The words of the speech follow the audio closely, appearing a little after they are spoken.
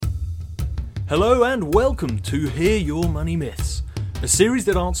Hello and welcome to Hear Your Money Myths, a series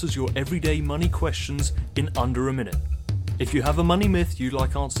that answers your everyday money questions in under a minute. If you have a money myth you'd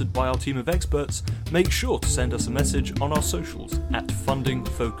like answered by our team of experts, make sure to send us a message on our socials at Funding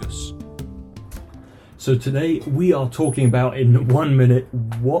Focus. So today we are talking about, in 1 minute,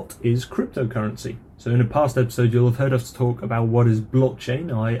 what is cryptocurrency? So in a past episode you'll have heard us talk about what is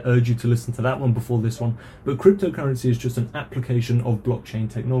blockchain. I urge you to listen to that one before this one. But cryptocurrency is just an application of blockchain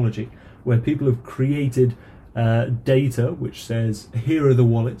technology, where people have created data which says, here are the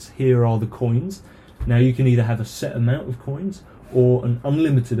wallets, here are the coins. Now you can either have a set amount of coins or an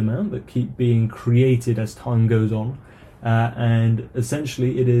unlimited amount that keep being created as time goes on. And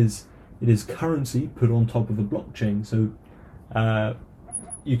essentially it is currency put on top of a blockchain. So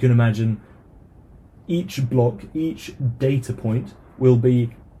you can imagine each block, each data point will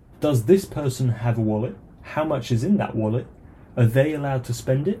be, does this person have a wallet? How much is in that wallet? Are they allowed to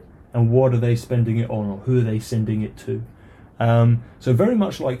spend it? And what are they spending it on, or who are they sending it to? So very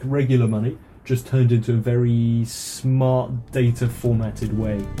much like regular money, just turned into a very smart data formatted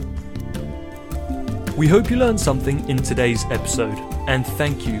way. We hope you learned something in today's episode, and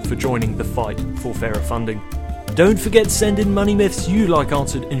thank you for joining the fight for fairer funding. Don't forget to send in money myths you'd like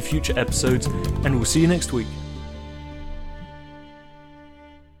answered in future episodes, and we'll see you next week.